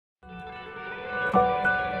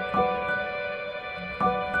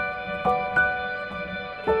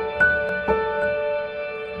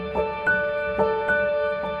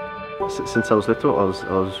Since I was little, I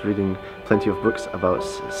was reading plenty of books about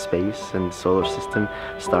space and solar system,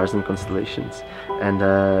 stars and constellations, and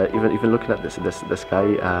even looking at the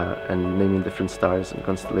sky and naming different stars and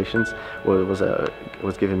constellations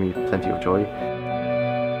was giving me plenty of joy.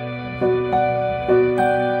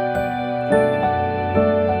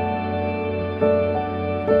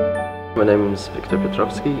 My name is Wiktor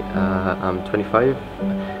Piotrowski. I'm 25.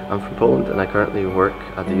 I'm from Poland and I currently work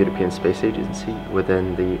at the European Space Agency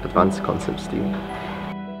within the Advanced Concepts team.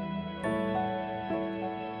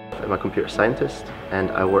 I'm a computer scientist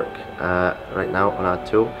and I work right now on a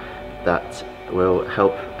tool that will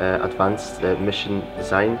help advance the mission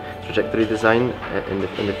design, trajectory design in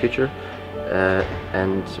the future,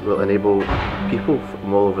 and will enable people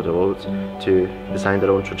from all over the world to design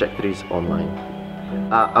their own trajectories online.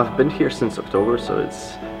 I've been here since October, so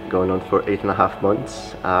it's going on for 8.5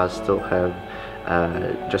 months. I still have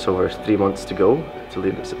just over 3 months to go till the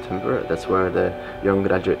end of September. That's where the young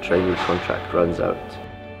graduate trainee contract runs out.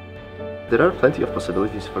 There are plenty of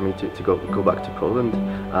possibilities for me to go back to Poland.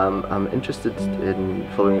 I'm interested in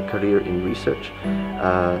following a career in research.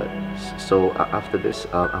 So after this,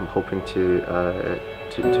 I'm hoping to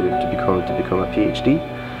become a PhD.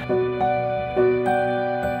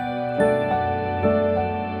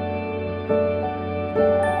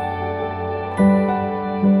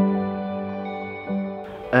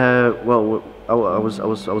 Well, I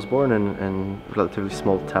was born in a relatively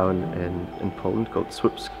small town in Poland called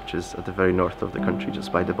Słupsk, which is at the very north of the country,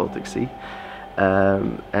 just by the Baltic Sea.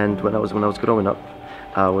 And when I was growing up,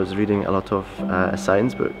 I was reading a lot of a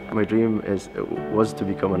science book. My dream was to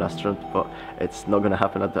become an astronaut, but it's not going to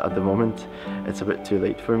happen at the moment. It's a bit too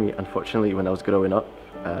late for me. Unfortunately, when I was growing up,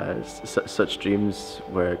 such dreams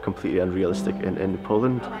were completely unrealistic in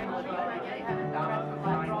Poland.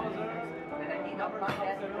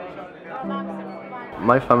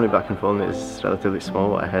 My family back in Poland is relatively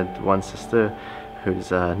small. I had one sister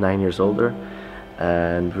who's 9 years older,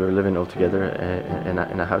 and we were living all together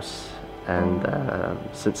in a house. And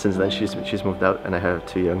since then, she's moved out, and I have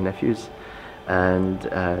 2 young nephews. And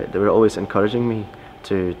they were always encouraging me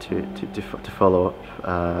to follow up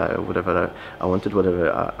whatever I wanted,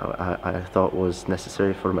 whatever I thought was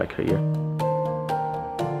necessary for my career.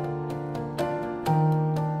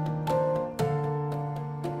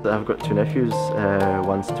 I've got 2 nephews,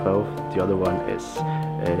 one's 12, the other one is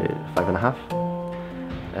 5.5,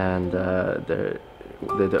 and the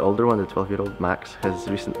older one, the 12-year-old Max, has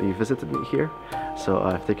recently visited me here, so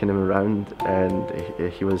I've taken him around, and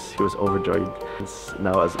he was overjoyed.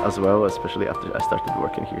 Now as well, especially after I started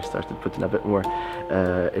working here, started putting a bit more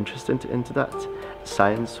interest into that.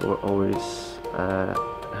 Science has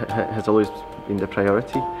always been the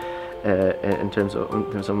priority. In terms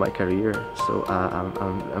of my career, so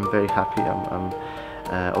I'm very happy. I'm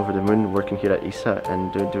over the moon working here at ESA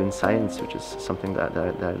and doing science, which is something that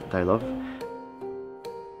I love.